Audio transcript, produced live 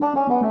Okay,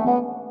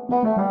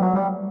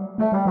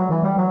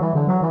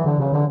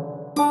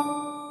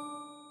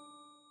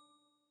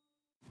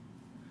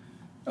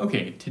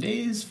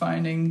 today's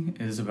finding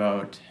is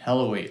about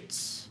hell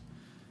awaits.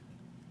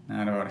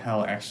 Not about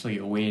hell actually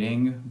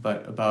awaiting,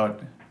 but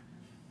about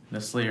the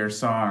Slayer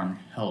song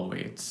Hell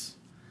Awaits.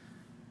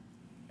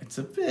 It's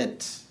a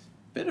bit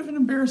of an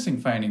embarrassing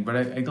finding, but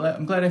I'm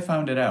glad I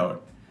found it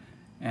out.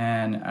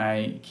 And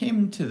I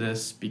came to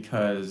this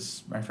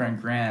because my friend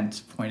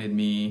Grant pointed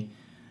me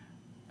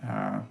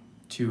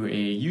to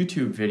a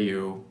YouTube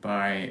video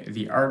by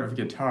The Art of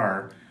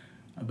Guitar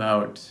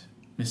about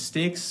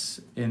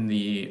mistakes in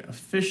the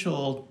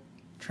official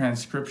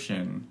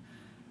transcription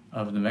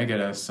of the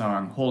Megadeth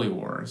song Holy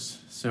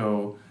Wars.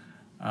 So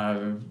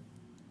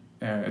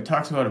it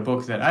talks about a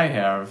book that I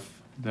have,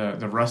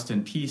 the Rust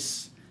in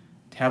Peace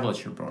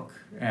tablature book,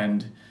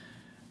 and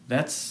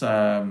that's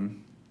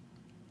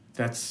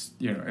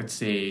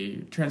it's a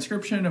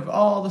transcription of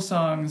all the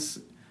songs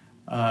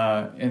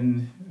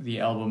in the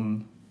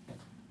album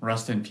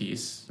Rust in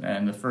Peace,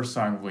 and the first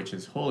song of which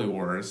is Holy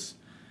Wars.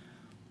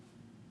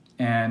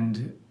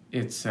 And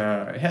it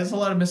has a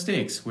lot of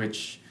mistakes,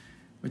 which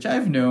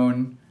I've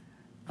known,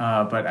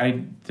 but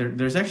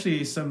there's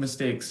actually some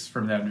mistakes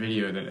from that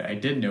video that I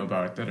didn't know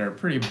about that are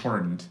pretty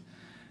important,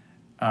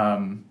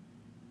 and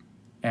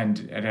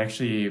it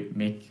actually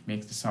make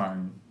the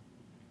song.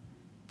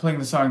 Playing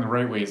the song the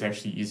right way is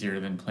actually easier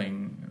than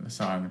playing the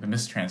song the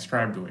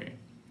mistranscribed way.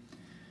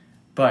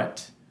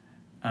 But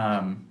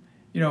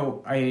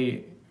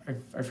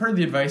I've heard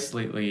the advice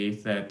lately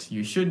that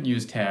you shouldn't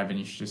use tab and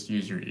you should just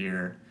use your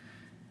ear.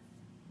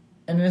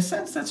 And in a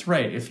sense, that's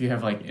right if you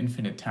have like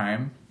infinite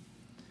time,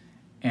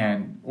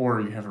 or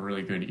you have a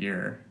really good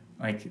ear.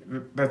 Like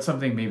that's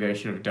something maybe I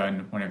should have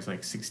done when I was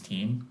like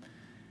 16,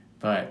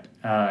 but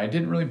I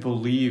didn't really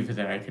believe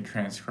that I could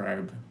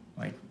transcribe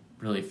like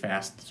really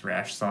fast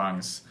thrash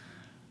songs.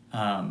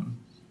 And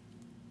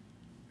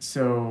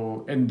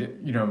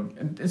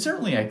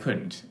certainly I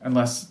couldn't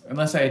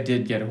unless I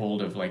did get a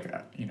hold of like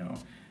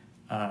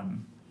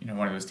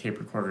one of those tape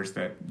recorders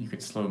that you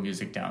could slow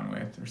music down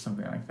with or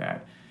something like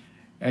that.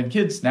 And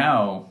kids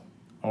now,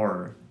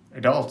 or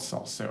adults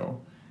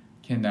also,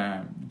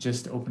 can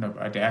just open up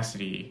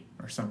Audacity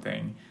or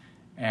something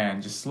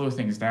and just slow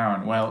things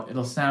down. Well,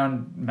 it'll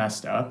sound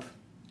messed up,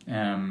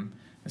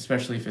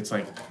 especially if it's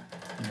like,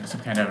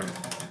 some kind of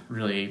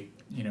really,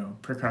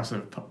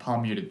 percussive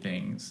palm muted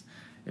things.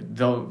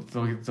 They'll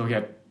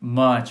get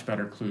much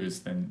better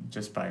clues than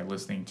just by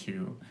listening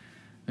to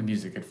the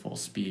music at full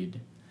speed.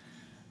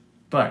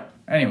 But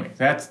anyway,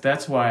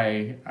 that's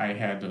why I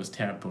had those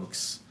tab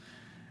books.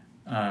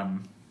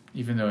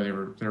 Even though they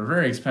were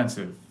very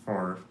expensive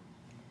for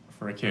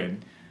a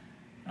kid,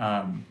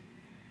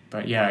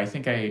 but yeah, I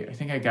think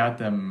I got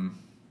them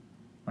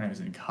when I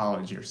was in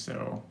college or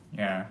so.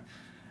 Yeah,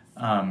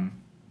 and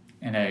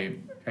I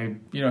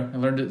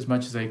learned as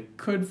much as I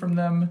could from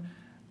them.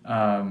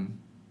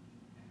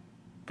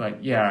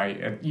 But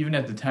yeah, even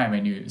at the time I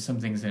knew some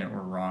things in it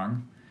were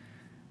wrong.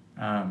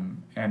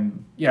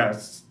 And yeah,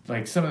 it's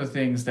like some of the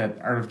things that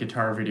Art of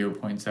Guitar video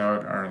points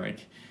out are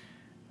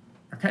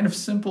kind of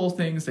simple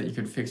things that you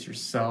could fix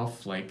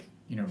yourself, like,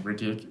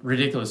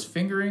 ridiculous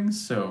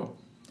fingerings. So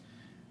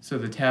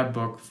the tab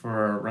book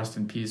for Rust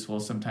in Peace will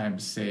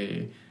sometimes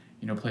say,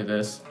 play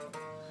this.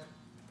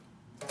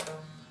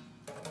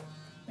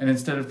 And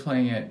instead of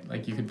playing it,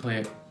 like you could play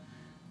it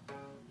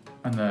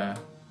on the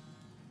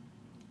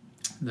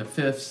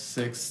 5th,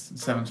 6th,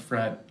 7th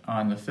fret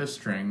on the 5th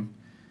string,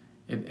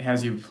 sometimes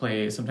has you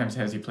play it,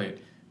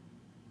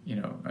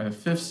 on the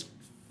 5th,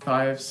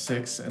 5,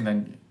 6, and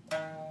then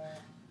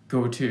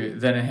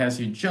then it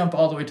has you jump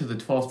all the way to the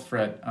 12th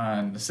fret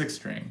on the 6th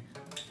string.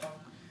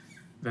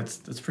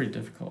 That's pretty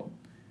difficult.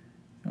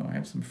 Oh, I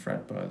have some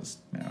fret buzz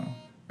now.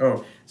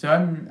 Oh, so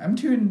I've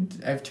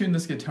tuned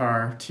this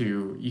guitar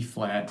to E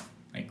flat,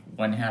 like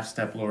 1/2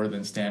 step lower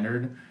than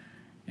standard,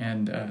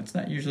 and it's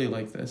not usually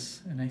like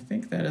this, and I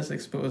think that has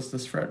exposed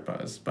this fret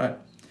buzz,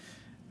 but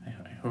I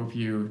hope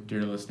you,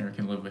 dear listener,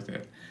 can live with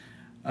it.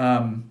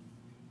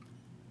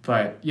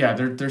 But yeah,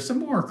 there's some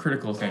more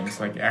critical things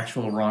like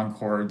actual wrong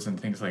chords and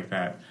things like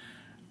that.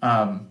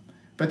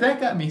 But that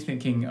got me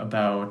thinking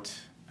about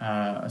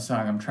a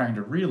song I'm trying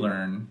to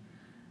relearn,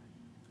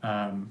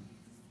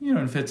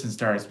 in fits and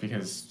starts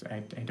because I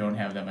don't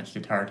have that much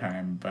guitar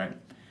time, but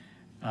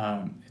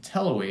it's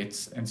Hell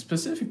Awaits, and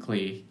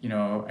specifically,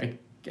 I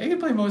can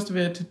play most of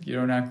it,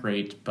 not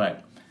great,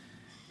 but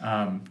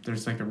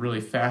there's like a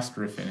really fast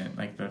riff in it,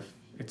 like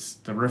it's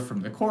the riff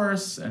from the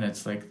chorus, and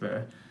it's like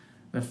the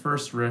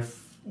first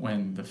riff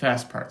when the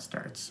fast part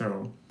starts.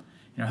 So,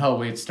 Hell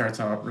Awaits starts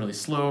out really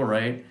slow,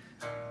 right?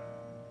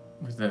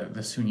 With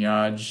the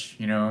sunyaj,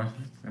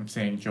 I'm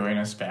saying join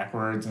us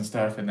backwards and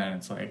stuff, and then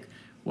it's like,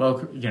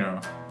 welcome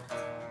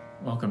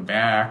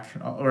back,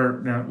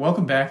 or no,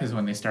 welcome back is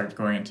when they start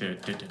going into,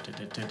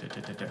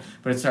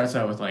 but it starts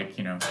out with like,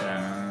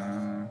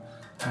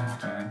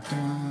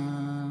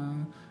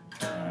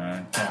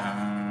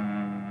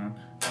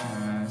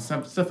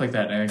 some stuff like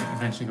that, and it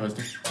eventually goes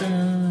to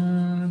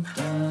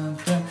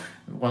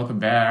welcome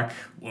back,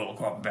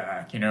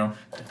 you know,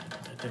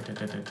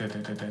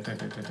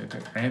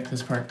 right,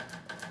 this part.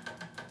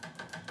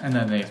 And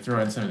then they throw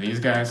in some of these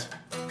guys.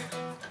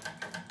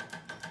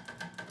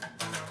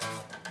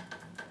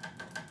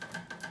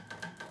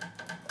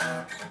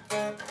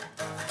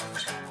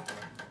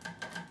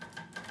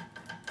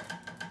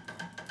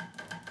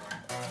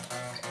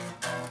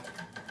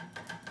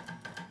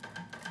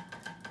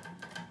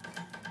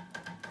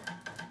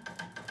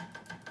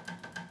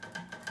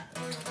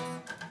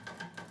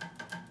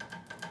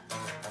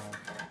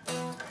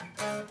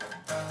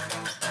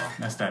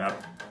 Mess that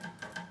up.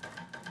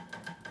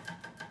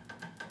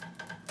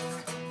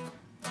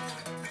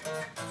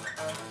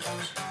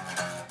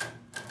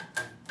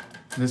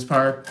 This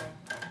part.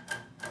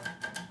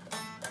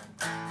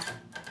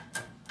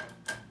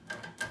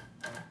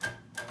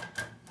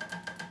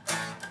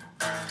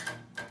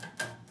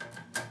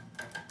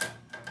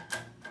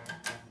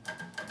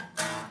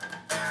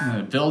 And then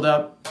a build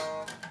up.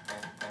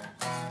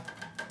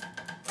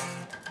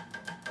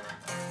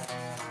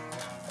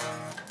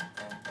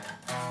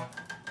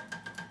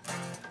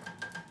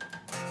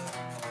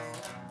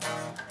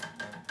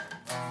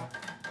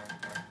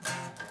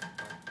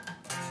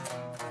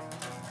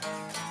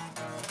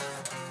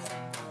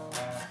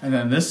 And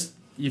then this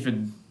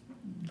even,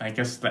 I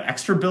guess, the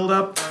extra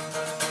build-up.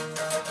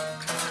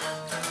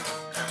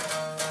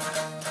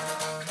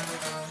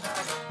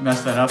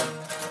 Mess that up.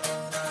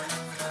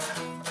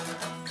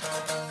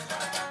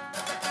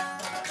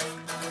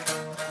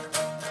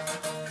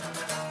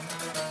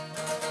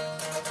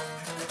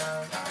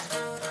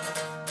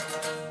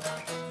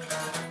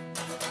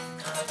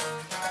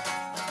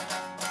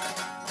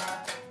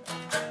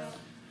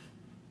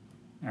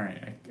 All right,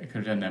 I could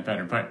have done that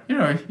better, but you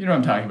know what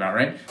I'm talking about,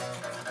 right?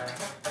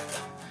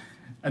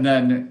 And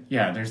then,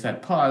 yeah, there's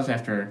that pause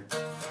after,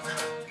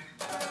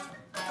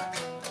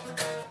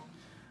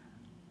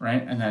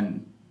 right? And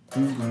then,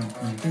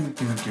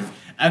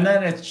 and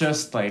then it's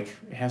just like,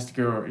 it has to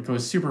go, it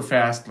goes super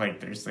fast.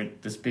 Like there's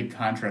like this big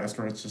contrast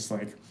where it's just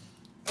like,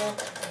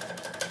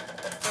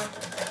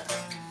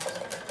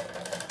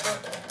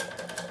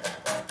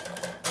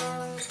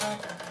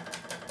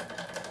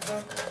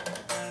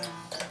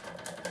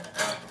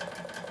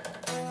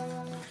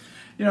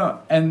 you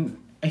know, and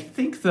I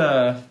think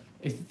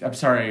I'm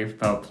sorry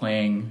about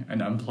playing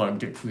an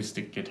unplugged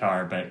acoustic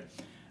guitar, but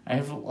I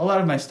have a lot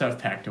of my stuff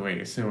packed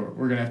away, so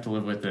we're gonna have to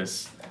live with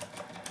this.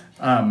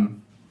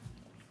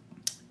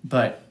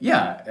 But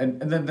yeah,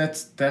 and then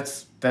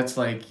that's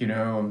like, you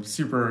know,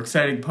 super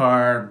exciting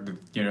part,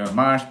 you know,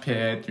 mosh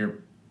pit, you're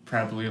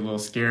probably a little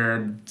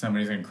scared,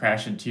 somebody's gonna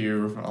crash into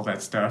you, all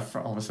that stuff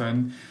all of a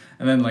sudden.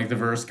 And then like the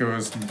verse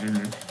goes,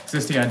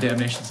 existing on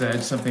damnation's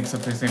edge, something,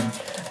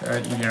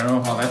 you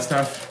know, all that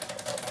stuff.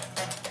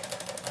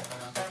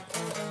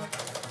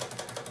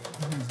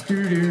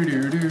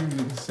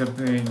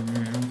 Something.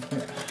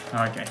 Oh,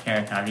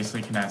 I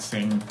obviously cannot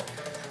sing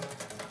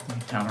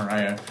Tom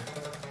Araya.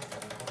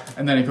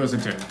 And then it goes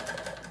into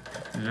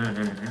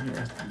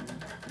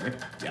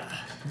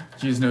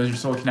Jesus knows your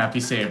soul cannot be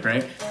saved,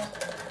 right?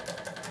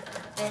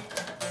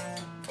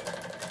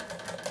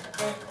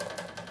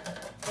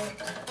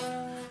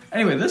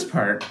 Anyway, this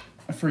part,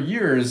 for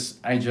years,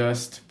 I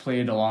just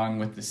played along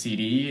with the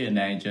CD, and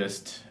I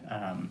just,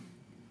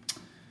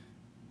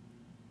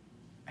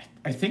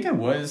 I think I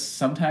was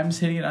sometimes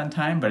hitting it on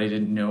time, but I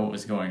didn't know what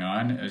was going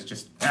on. It was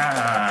just,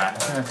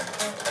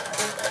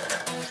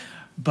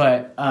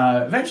 But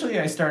eventually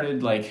I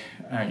started, like,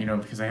 you know,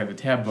 because I had the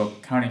tab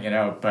book, counting it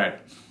out,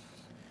 but,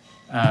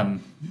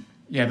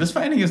 yeah, this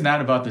finding is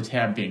not about the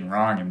tab being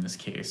wrong in this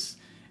case.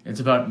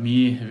 It's about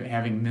me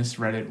having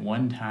misread it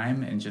one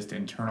time and just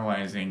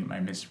internalizing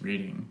my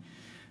misreading.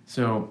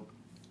 So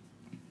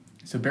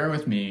bear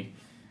with me.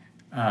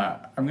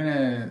 I'm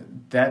gonna,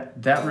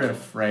 that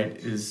riff, right,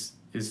 is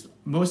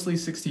mostly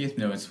 16th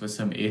notes with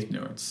some 8th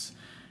notes.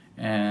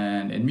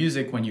 And in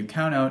music, when you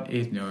count out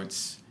 8th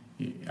notes,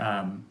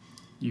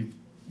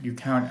 you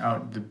count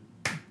out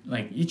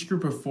like each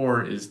group of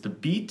 4 is the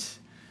beat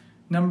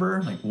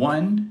number, like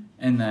 1,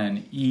 and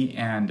then E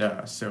and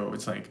so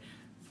it's like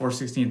 4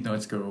 16th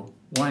notes go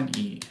 1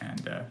 E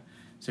and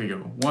so you go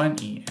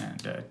 1 E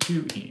and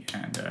 2 E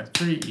and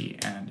 3 E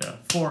and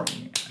 4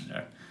 E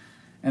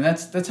and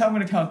that's how I'm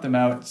going to count them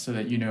out so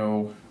that you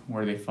know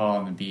where they fall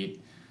on the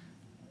beat.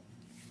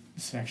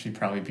 This would actually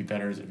probably be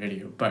better as a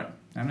video, but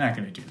I'm not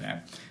going to do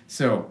that.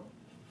 So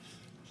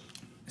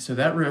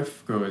that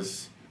riff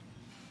goes,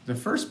 the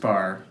first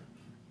bar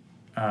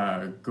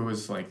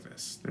goes like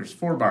this. There's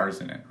 4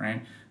 bars in it,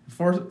 right?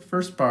 The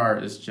first bar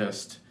is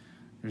just,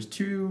 there's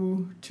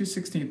two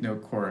 16th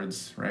note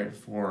chords, right,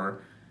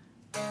 for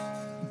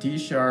D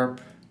sharp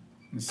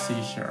and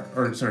C sharp,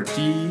 or sorry,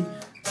 D,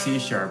 C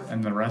sharp,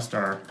 and the rest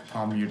are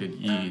all muted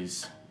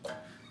E's.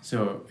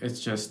 So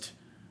it's just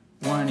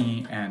 1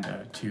 E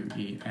and 2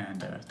 E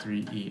and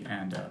 3 E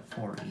and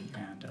 4 E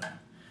and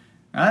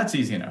now that's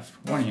easy enough.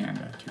 1 E and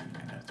 2 E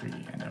and 3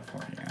 E and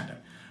 4 E and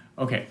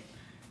okay.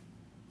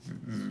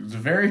 The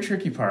very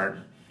tricky part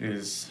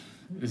is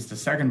the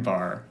second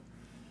bar,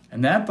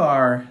 And that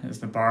bar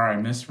is the bar I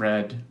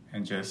misread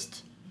and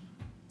just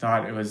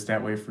thought it was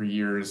that way for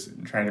years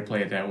and tried to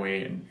play it that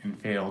way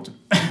and failed.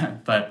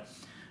 But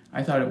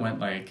I thought it went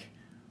like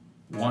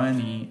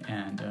 1E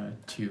and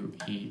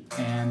 2E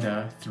and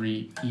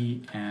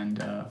 3E and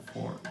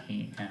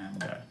 4E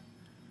and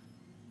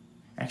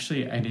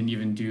actually I didn't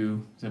even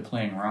do the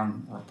playing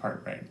wrong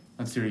part right.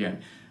 Let's do it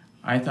again.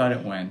 I thought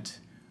it went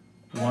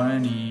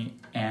 1E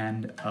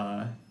and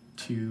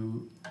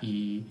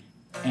 2E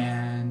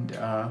and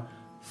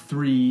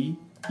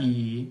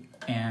 3E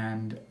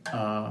and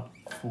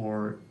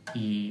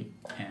 4E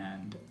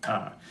and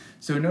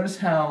So notice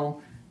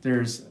how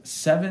there's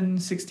 7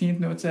 16th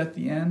notes at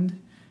the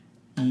end,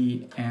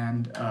 E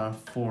and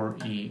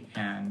 4E,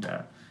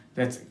 and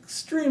that's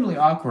extremely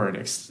awkward,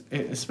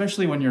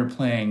 especially when you're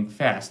playing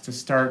fast. To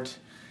start,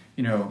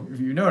 if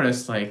you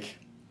notice, like,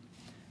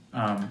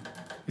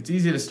 it's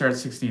easy to start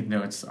 16th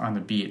notes on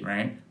the beat,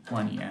 right?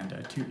 1E and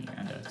 2E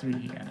and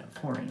 3E and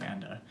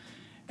 4E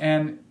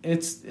and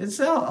it's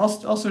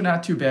also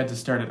not too bad to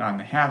start it on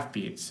the half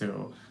beat.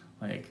 So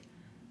like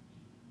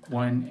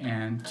 1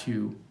 and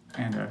 2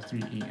 and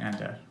 3E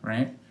and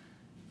right?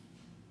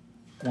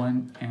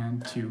 1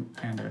 and 2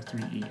 and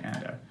 3E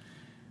and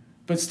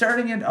but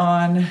starting it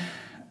on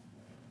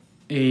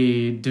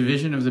a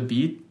division of the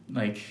beat,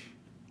 like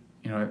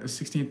a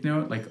 16th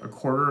note, like a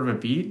quarter of a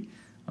beat,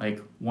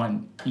 like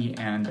 1E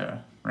and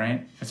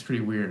right? That's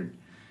pretty weird.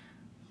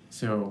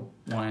 So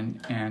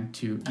 1 and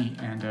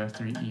 2E and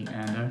 3E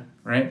and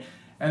right?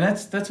 And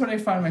that's what I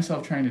find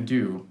myself trying to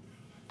do.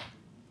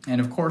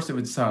 And of course it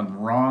would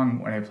sound wrong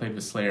when I played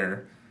with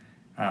Slayer,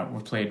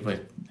 or played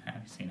with,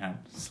 obviously not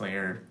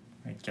Slayer,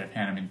 like Jeff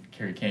Hanneman and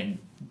Kerry King,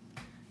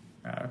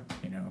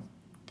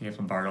 Dave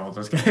Lombardo, all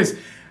those guys,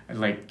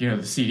 like,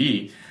 the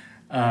CD.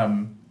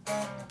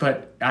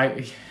 But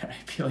I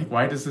feel like,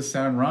 why does this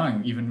sound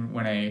wrong? Even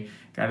when I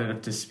got it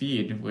up to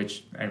speed,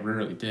 which I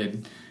rarely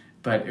did,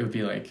 but it would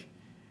be like,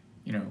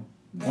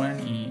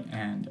 1E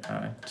and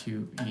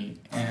 2E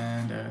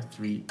and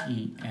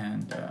 3E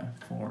and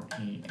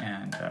 4E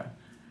and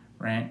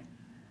right?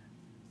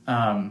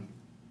 And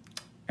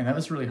that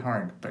was really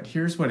hard. But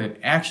here's what it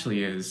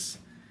actually is.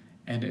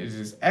 And it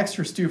is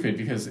extra stupid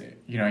because,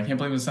 I can't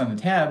blame this on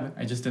the tab.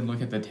 I just didn't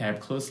look at the tab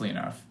closely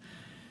enough.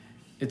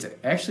 It's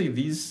actually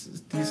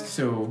these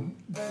so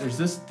there's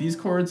these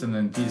chords and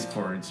then these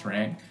chords,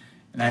 right?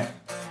 And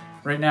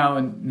right now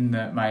in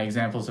my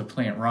examples of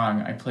playing it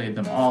wrong, I played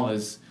them all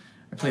as,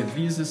 I played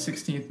these as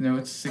 16th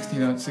notes, 16th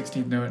note,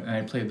 16th note, and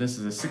I played this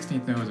as a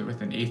 16th note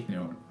with an 8th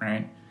note,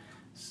 right?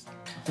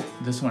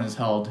 This one is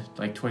held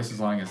like twice as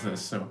long as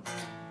this, so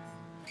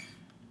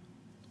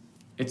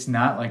it's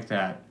not like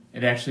that.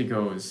 It actually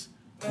goes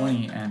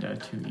 1E and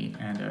 2E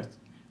and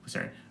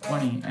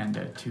 1E and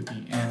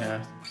 2E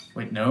and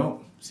wait,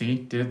 no, see,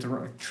 did it the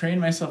wrong, train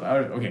myself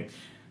out of, okay,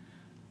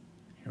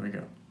 here we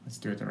go, let's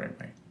do it the right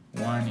way.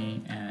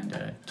 1E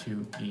and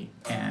 2E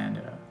and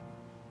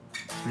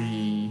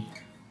 3,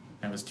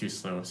 that was too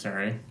slow,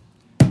 sorry.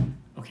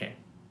 Okay,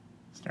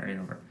 starting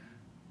over.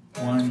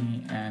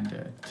 1E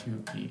and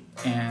 2E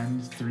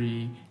and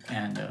 3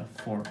 and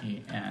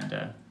 4E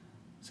and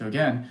so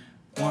again,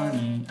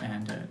 1E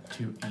and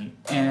 2E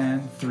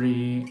and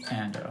 3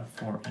 and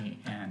 4E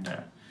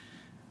and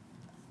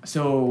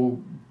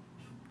so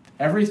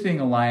everything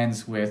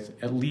aligns with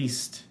at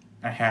least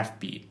a half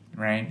beat,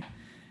 right?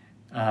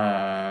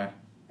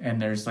 And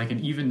there's like an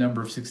even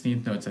number of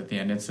 16th notes at the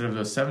end. Instead of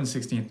those 7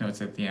 16th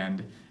notes at the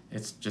end,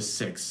 it's just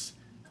 6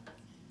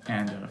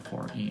 and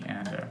 4E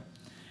and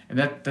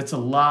that's a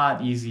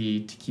lot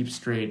easy to keep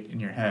straight in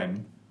your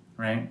head,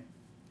 right?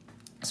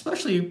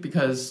 Especially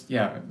because,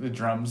 the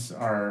drums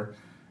are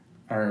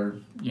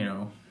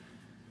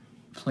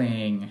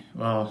playing,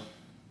 well,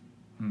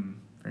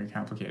 very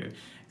complicated.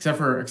 Except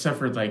for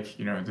like,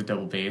 the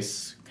double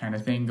bass kind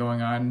of thing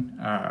going on,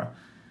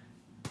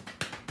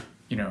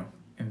 in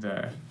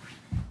the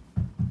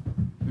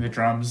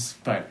drums,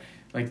 but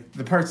like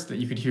the parts that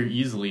you could hear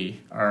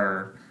easily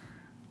are,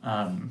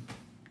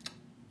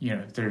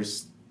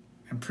 there's,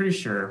 I'm pretty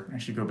sure, I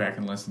should go back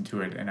and listen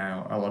to it and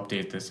I'll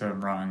update this if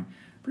I'm wrong.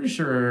 Pretty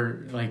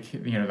sure, like,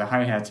 the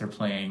hi-hats are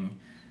playing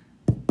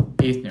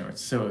 8th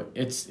notes, so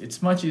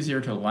it's much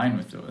easier to align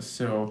with those.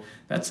 So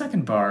that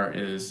second bar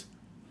is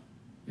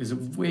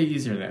way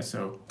easier than that.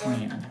 So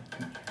 1 and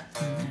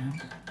 2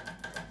 and,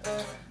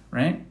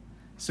 right?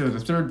 So the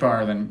third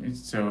bar then,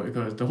 so it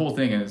goes, the whole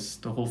thing is,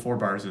 the whole 4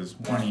 bars is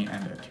 1E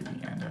and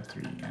 2E and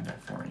 3 and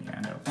 4E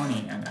and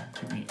 1E and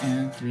 2E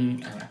and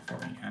 3 and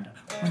 4E and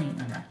 1E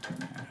and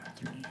 2E and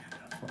 3 and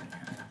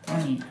 4E and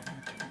 1E and 2E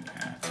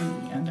and 3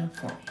 and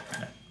 4E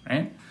and,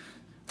 right?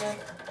 I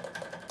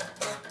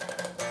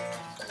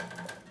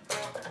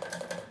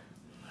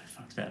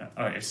fucked that up.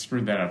 Oh, I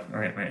screwed that up. All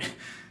right.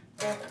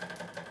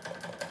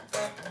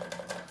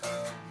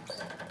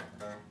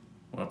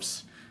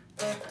 Whoops.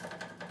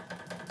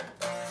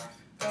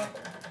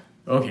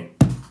 Okay,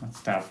 let's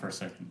stop for a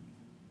second.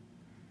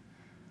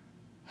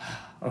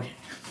 Okay.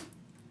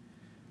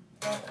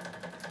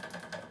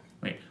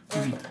 Wait.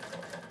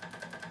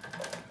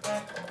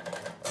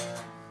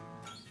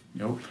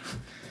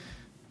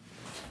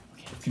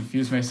 Okay,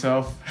 confused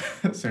myself.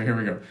 So here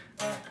we go.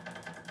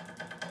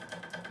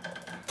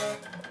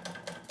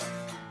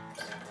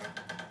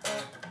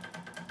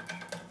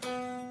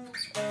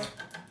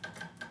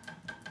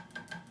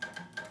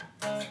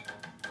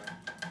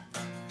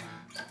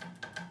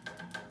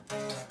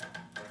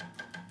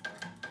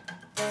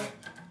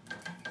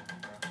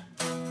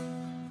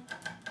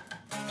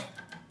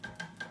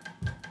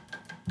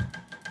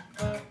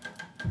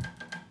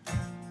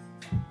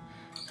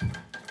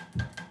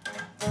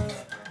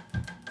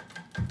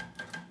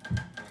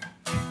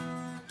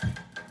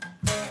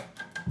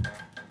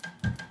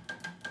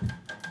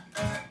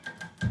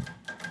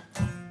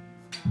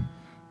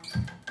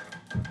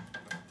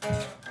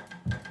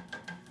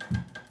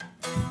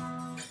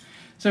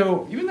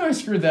 So even though I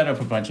screwed that up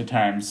a bunch of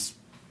times,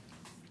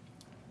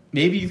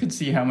 maybe you could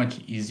see how much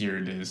easier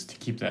it is to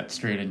keep that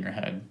straight in your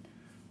head.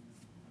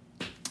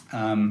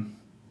 I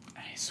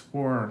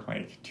swore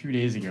like 2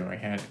 days ago I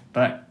had,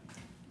 but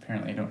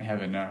apparently I don't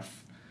have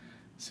enough.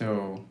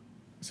 So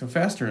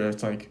faster,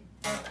 it's like...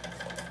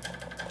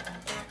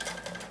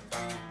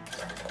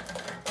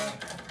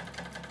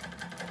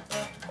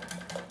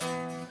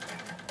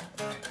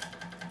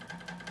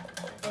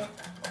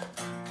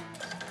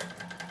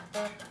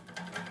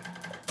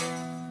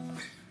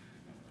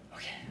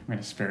 I'm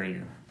going to spare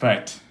you.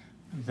 But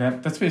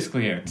that's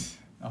basically it.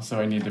 Also,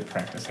 I need to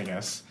practice, I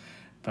guess.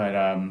 But,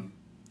 I'm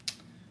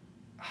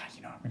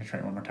going to try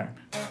it one more time.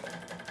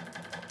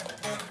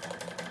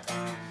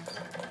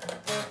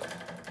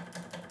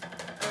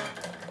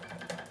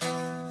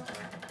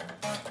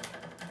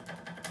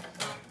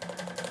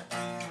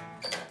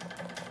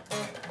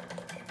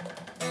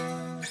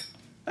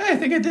 I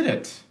think I did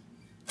it.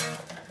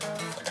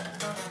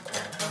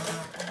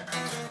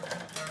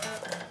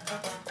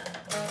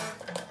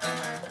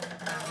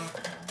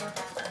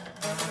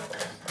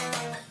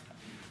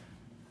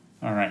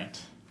 All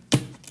right.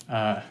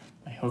 I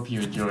hope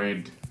you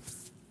enjoyed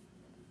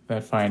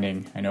that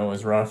finding. I know it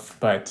was rough,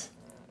 but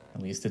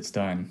at least it's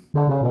done.